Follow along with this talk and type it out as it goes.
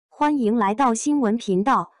欢迎来到新闻频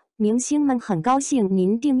道，明星们很高兴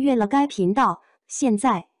您订阅了该频道。现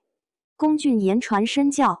在，龚俊言传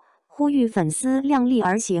身教，呼吁粉丝量力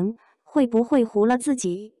而行，会不会糊了自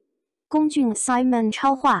己？龚俊 Simon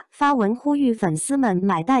超话发文呼吁粉丝们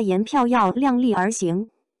买代言票要量力而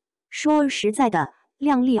行。说实在的，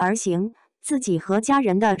量力而行，自己和家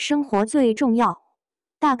人的生活最重要。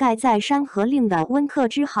大概在《山河令》的温客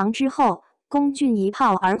支行之后，龚俊一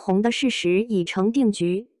炮而红的事实已成定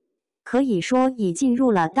局，可以说已进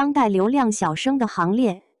入了当代流量小生的行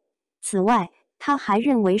列。此外，他还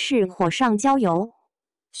认为是火上浇油，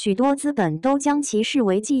许多资本都将其视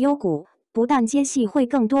为绩优股，不但接戏会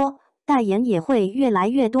更多，代言也会越来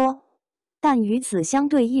越多。但与此相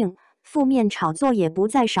对应，负面炒作也不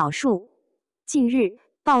在少数。近日，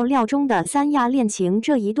爆料中的三亚恋情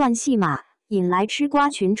这一段戏码，引来吃瓜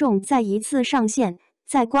群众再一次上线，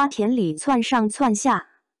在瓜田里窜上窜下，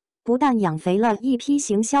不但养肥了一批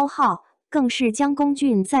行销号，更是将龚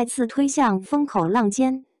俊再次推向风口浪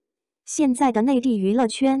尖。现在的内地娱乐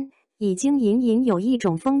圈已经隐隐有一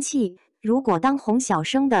种风气，如果当红小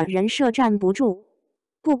生的人设站不住，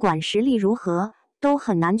不管实力如何，都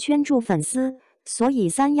很难圈住粉丝。所以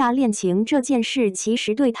三亚恋情这件事其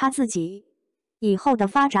实对他自己以后的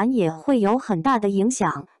发展也会有很大的影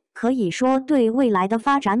响，可以说对未来的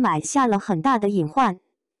发展埋下了很大的隐患。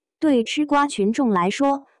对吃瓜群众来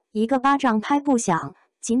说，一个巴掌拍不响，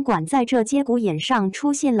尽管在这节骨眼上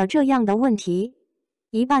出现了这样的问题，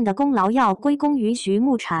一半的功劳要归功于徐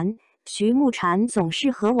慕禅。徐慕禅总是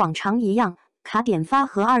和往常一样，卡点发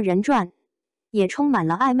和二人转，也充满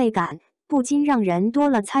了暧昧感，不禁让人多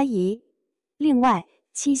了猜疑。另外，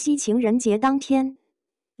七夕情人节当天，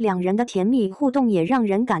两人的甜蜜互动也让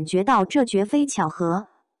人感觉到这绝非巧合。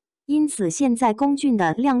因此，现在龚俊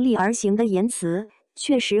的量力而行的言辞，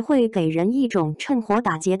确实会给人一种趁火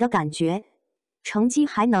打劫的感觉。乘机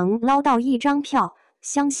还能捞到一张票，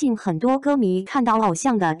相信很多歌迷看到偶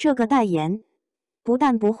像的这个代言，不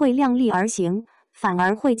但不会量力而行，反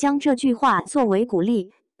而会将这句话作为鼓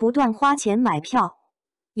励，不断花钱买票。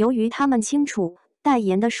由于他们清楚，代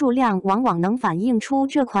言的数量往往能反映出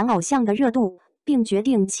这款偶像的热度，并决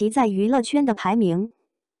定其在娱乐圈的排名。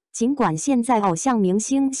尽管现在偶像明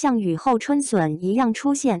星像雨后春笋一样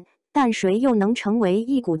出现，但谁又能成为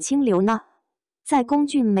一股清流呢？在龚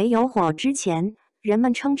俊没有火之前，人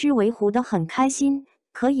们称之为糊得很开心，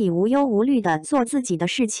可以无忧无虑地做自己的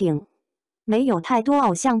事情，没有太多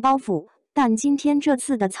偶像包袱。但今天这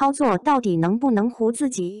次的操作到底能不能糊自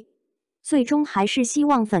己？最终还是希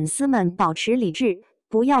望粉丝们保持理智，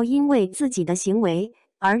不要因为自己的行为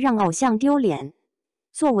而让偶像丢脸。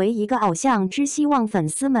作为一个偶像，只希望粉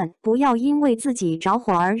丝们不要因为自己着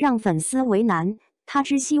火而让粉丝为难，他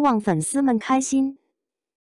只希望粉丝们开心。